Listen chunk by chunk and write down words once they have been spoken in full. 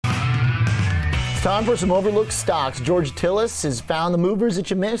It's time for some overlooked stocks. George Tillis has found the movers that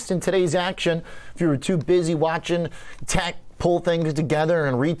you missed in today's action. If you were too busy watching tech pull things together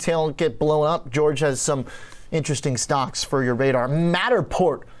and retail get blown up, George has some interesting stocks for your radar.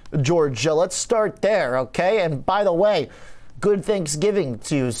 Matterport, George, let's start there, okay? And by the way, good Thanksgiving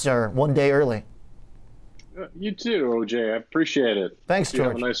to you, sir, one day early. You too, OJ. I appreciate it. Thanks, George. You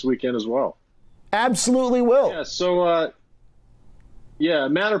have a nice weekend as well. Absolutely will. Yeah, so,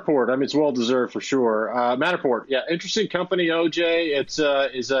 Matterport. I mean, it's well-deserved for sure. Matterport, yeah, interesting company, OJ. It's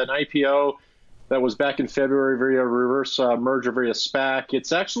is an IPO that was back in February via reverse merger via SPAC.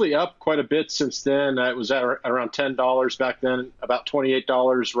 It's actually up quite a bit since then. It was at around $10 back then, about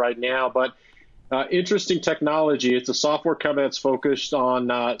 $28 right now. But interesting technology. It's a software company that's focused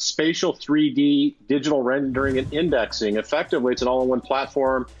on spatial 3D digital rendering and indexing. Effectively, it's an all-in-one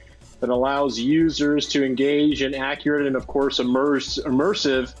platform that allows users to engage in accurate and, of course,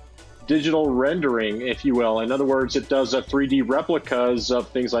 immersive digital rendering, if you will. In other words, it does 3D replicas of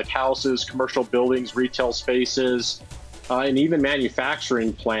things like houses, commercial buildings, retail spaces, and even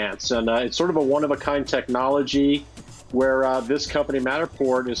manufacturing plants. And it's sort of a one-of-a-kind technology where this company,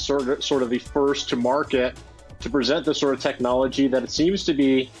 Matterport, is sort of the first to market to present this sort of technology that it seems to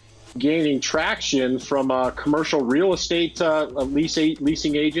be gaining traction from commercial real estate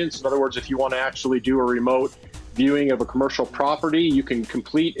leasing agents. In other words, if you want to actually do a remote viewing of a commercial property, you can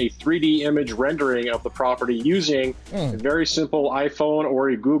complete a 3D image rendering of the property using a very simple iPhone or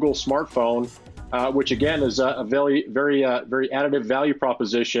a Google smartphone, which again is a very additive value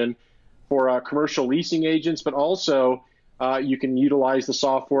proposition for commercial leasing agents, but also you can utilize the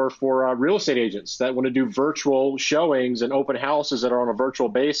software for real estate agents that want to do virtual showings and open houses that are on a virtual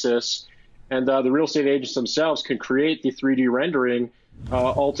basis. And the real estate agents themselves can create the 3D rendering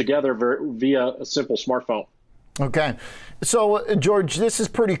altogether via a simple smartphone. Okay. So, George, this is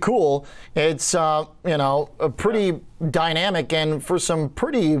pretty cool. It's, pretty dynamic and for some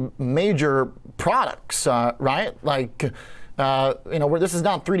pretty major products, right? Like, where this is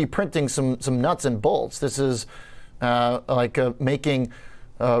not 3D printing some nuts and bolts. This is making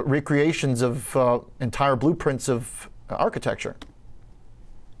recreations of entire blueprints of architecture.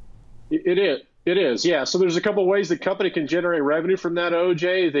 It is, yeah. So there's a couple of ways the company can generate revenue from that,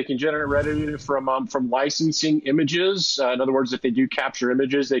 OJ. They can generate revenue from licensing images. In other words, if they do capture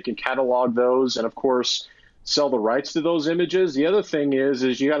images, they can catalog those and, of course, sell the rights to those images. The other thing is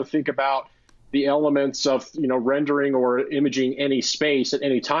you got to think about the elements of rendering or imaging any space at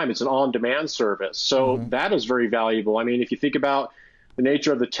any time. It's an on-demand service. So that is very valuable. I mean, if you think about the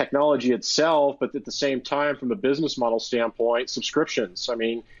nature of the technology itself, but at the same time, from a business model standpoint, subscriptions. I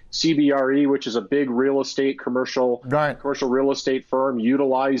mean, CBRE, which is a big real estate commercial real estate firm,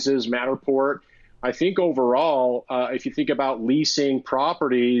 utilizes Matterport. I think overall, if you think about leasing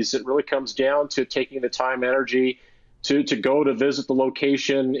properties, it really comes down to taking the time, energy to go to visit the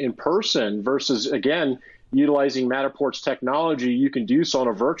location in person versus, again, utilizing Matterport's technology. You can do so on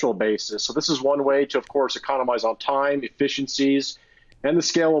a virtual basis. So this is one way to, of course, economize on time, efficiencies, and the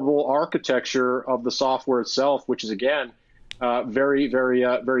scalable architecture of the software itself, which is, again, very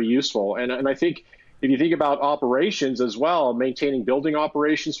useful. And I think if you think about operations as well, maintaining building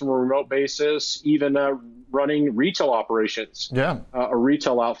operations from a remote basis, even running retail operations or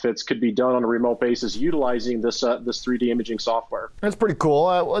retail outfits could be done on a remote basis utilizing this 3D imaging software. That's pretty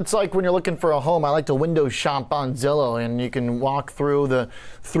cool. It's like when you're looking for a home, I like to window shop on Zillow, and you can walk through the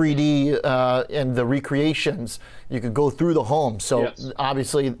 3D and the recreations. You could go through the home. So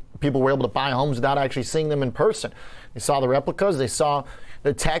obviously people were able to buy homes without actually seeing them in person. They saw the replicas. They saw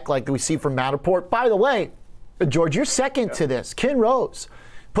the tech like we see from Matterport. By the way, George, you're second to this. Ken Rose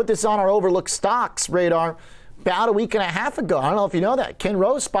put this on our overlooked stocks radar about a week and a half ago. I don't know if you know that. Ken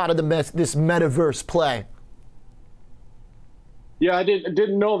Rose spotted this metaverse play. Yeah, I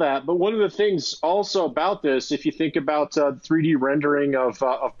didn't know that. But one of the things also about this, if you think about 3D rendering of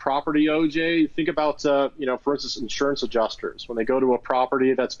property, OJ, think about, for instance, insurance adjusters. When they go to a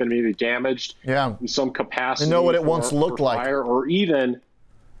property that's been maybe damaged in some capacity. They know what it once looked like. Or even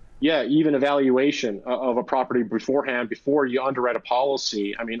evaluation of a property beforehand, before you underwrite a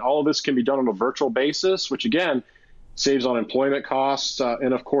policy. I mean, all of this can be done on a virtual basis, which, again, saves on employment costs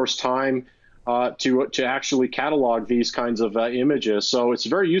and, of course, time to actually catalog these kinds of images. So it's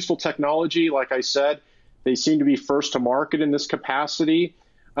very useful technology. Like I said, they seem to be first to market in this capacity.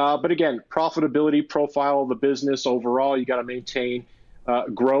 But again, profitability profile of the business overall, you got to maintain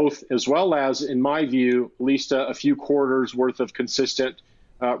growth, as well as, in my view, at least a few quarters worth of consistent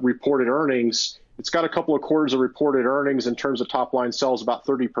reported earnings. It's got a couple of quarters of reported earnings in terms of top line sales, about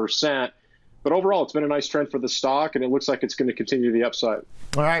 30%. But overall, it's been a nice trend for the stock, and it looks like it's going to continue the upside.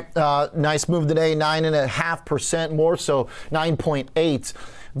 All right. Nice move today, 9.5% more, so 9.8.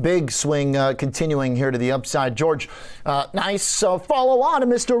 Big swing continuing here to the upside. George, nice follow on to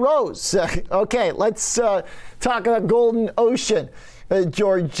Mr. Rose. Okay, let's talk about Golden Ocean.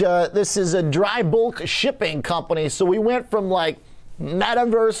 George, this is a dry bulk shipping company. So we went from like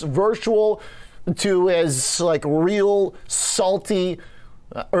metaverse virtual to as like real salty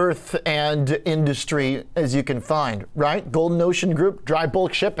earth and industry as you can find, right? Golden Ocean Group, dry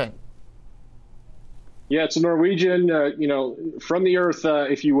bulk shipping. Yeah, it's a Norwegian, from the earth,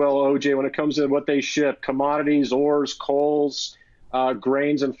 if you will, OJ, when it comes to what they ship, commodities, ores, coals,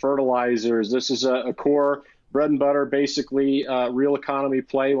 grains, and fertilizers. This is a core bread and butter, basically real economy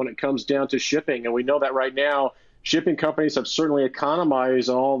play when it comes down to shipping. And we know that right now, shipping companies have certainly economized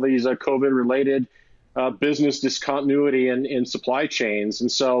on all these COVID-related business discontinuity in supply chains.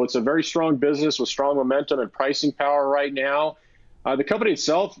 And so it's a very strong business with strong momentum and pricing power right now. The company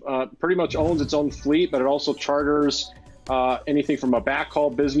itself pretty much owns its own fleet, but it also charters anything from a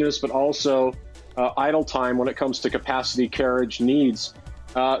backhaul business, but also idle time when it comes to capacity carriage needs.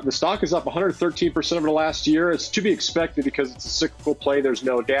 The stock is up 113% over the last year. It's to be expected because it's a cyclical play, there's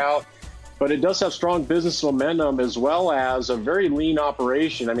no doubt. But it does have strong business momentum as well as a very lean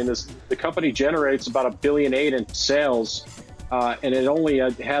operation. I mean, the company generates about $1.8 billion in sales, and it only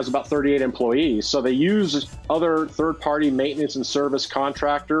has about 38 employees. So they use other third-party maintenance and service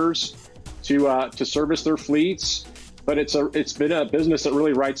contractors to service their fleets. But it's been a business that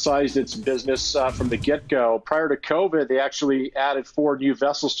really right-sized its business from the get-go. Prior to COVID, they actually added 4 new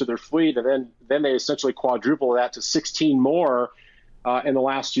vessels to their fleet, and then they essentially quadrupled that to 16 more in the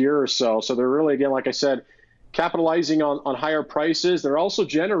last year or so. So they're really, again, like I said, capitalizing on higher prices. They're also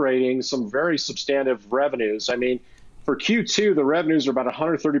generating some very substantive revenues. I mean, for Q2, the revenues are about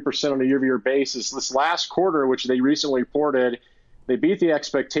 130% on a year-over-year basis. This last quarter, which they recently reported, they beat the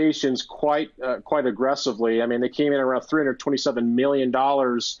expectations quite aggressively. I mean, they came in around $327 million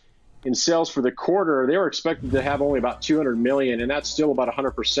in sales for the quarter. They were expected to have only about $200 million, and that's still about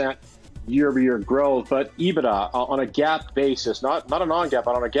 100% year-over-year growth. But EBITDA on a GAAP basis, not a non-GAAP,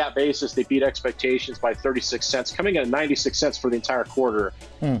 but on a GAAP basis, they beat expectations by 36 cents, coming in at 96 cents for the entire quarter.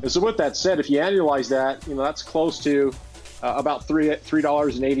 And so with that said, if you annualize that, that's close to about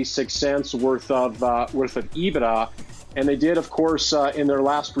 $3.86 worth of EBITDA. And they did, of course, in their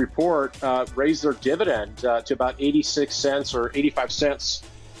last report, raise their dividend to about 86 cents or 85 cents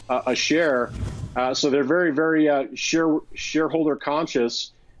a share. So they're very, very shareholder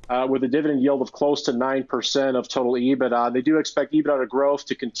conscious with a dividend yield of close to 9% of total EBITDA. They do expect EBITDA growth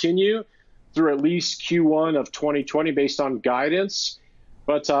to continue through at least Q1 of 2020 based on guidance.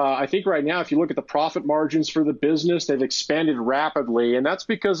 But I think right now, if you look at the profit margins for the business, they've expanded rapidly. And that's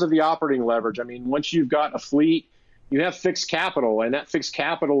because of the operating leverage. I mean, once you've got a fleet, you have fixed capital, and that fixed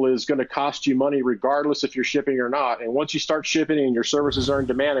capital is going to cost you money regardless if you're shipping or not. And once you start shipping and your services are in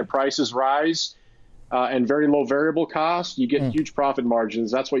demand and prices rise and very low variable costs, you get huge profit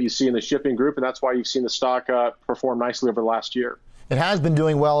margins. That's what you see in the shipping group, and that's why you've seen the stock perform nicely over the last year. It has been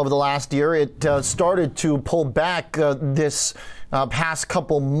doing well over the last year. It started to pull back this past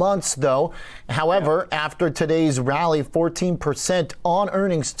couple months, though. However, after today's rally, 14% on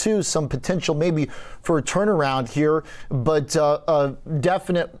earnings, too. Some potential maybe for a turnaround here, but a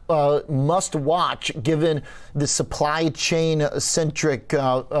definite must-watch given the supply chain-centric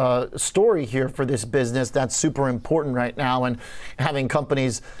story here for this business. That's super important right now, and having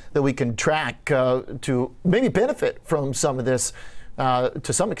companies that we can track to maybe benefit from some of this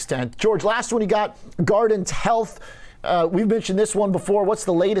to some extent. George, last one you got, Guardant Health. We've mentioned this one before. What's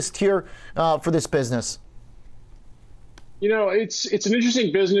the latest here for this business? It's an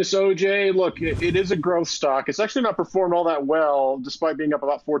interesting business, OJ. Look, it is a growth stock. It's actually not performed all that well, despite being up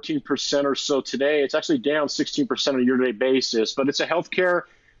about 14% or so today. It's actually down 16% on a year-to-date basis, but it's a healthcare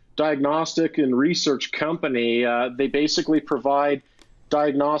diagnostic and research company. They basically provide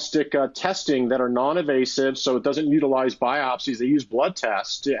diagnostic testing that are non-invasive, so it doesn't utilize biopsies. They use blood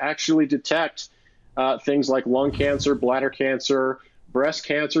tests to actually detect things like lung cancer, bladder cancer, breast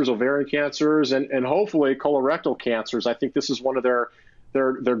cancers, ovarian cancers, and hopefully colorectal cancers. I think this is one of their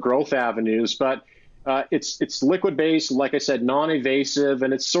growth avenues. But it's liquid-based, like I said, non-invasive,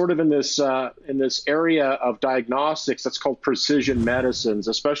 and it's sort of in this area of diagnostics that's called precision medicines,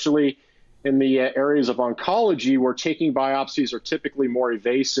 especially in the areas of oncology, where taking biopsies are typically more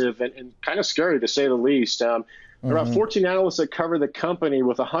evasive and kind of scary, to say the least. There are about 14 analysts that cover the company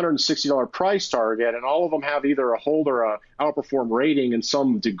with a $160 price target, and all of them have either a hold or a outperform rating in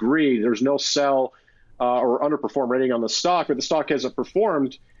some degree. There's no sell or underperform rating on the stock, but the stock hasn't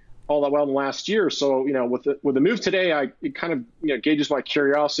performed all that well in the last year. So, with the move today, it kind of gauges my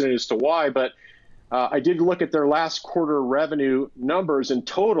curiosity as to why. But I did look at their last quarter revenue numbers. In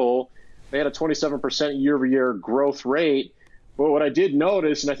total, they had a 27% year-over-year growth rate. But what I did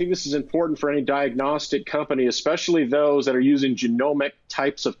notice, and I think this is important for any diagnostic company, especially those that are using genomic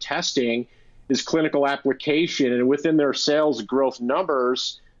types of testing, is clinical application. And within their sales growth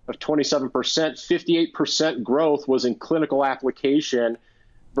numbers of 27%, 58% growth was in clinical application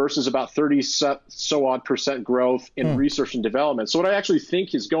versus about 30 so odd percent growth in research and development. So what I actually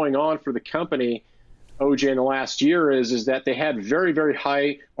think is going on for the company, OJ, in the last year is that they had very, very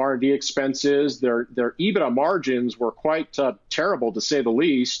high R&D expenses. Their EBITDA margins were quite terrible, to say the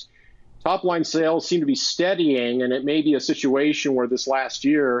least. Top line sales seem to be steadying, and it may be a situation where this last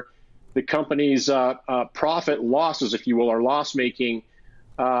year the company's profit losses, if you will, or loss-making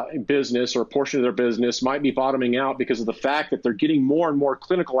business or a portion of their business might be bottoming out because of the fact that they're getting more and more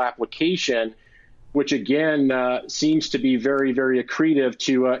clinical application, which again seems to be very, very accretive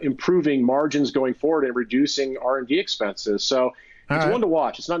to improving margins going forward and reducing R&D expenses. So it's one to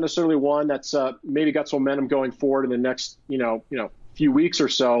watch. It's not necessarily one that's maybe got some momentum going forward in the next few weeks or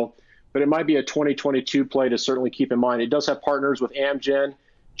so, but it might be a 2022 play to certainly keep in mind. It does have partners with Amgen,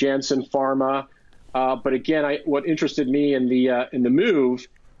 Janssen Pharma. But again, what interested me in the move,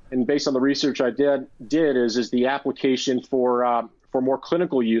 and based on the research I did is the application for more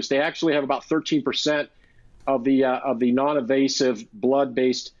clinical use. They actually have about 13% of the non-invasive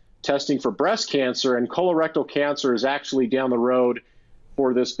blood-based testing for breast cancer, and colorectal cancer is actually down the road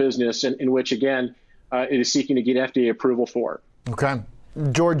for this business, in which again it is seeking to get FDA approval for. Okay,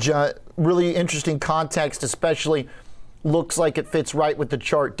 George, really interesting context, especially looks like it fits right with the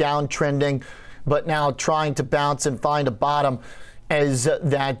chart, downtrending, but now trying to bounce and find a bottom as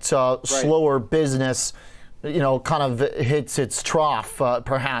that slower business, kind of hits its trough,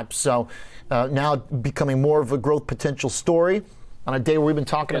 perhaps. So now becoming more of a growth potential story on a day where we've been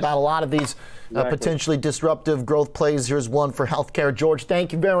talking about a lot of these potentially disruptive growth plays. Here's one for healthcare. George,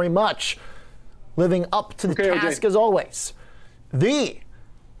 thank you very much. Living up to the task, as always. The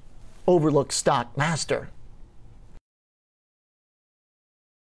Overlook Stock Master.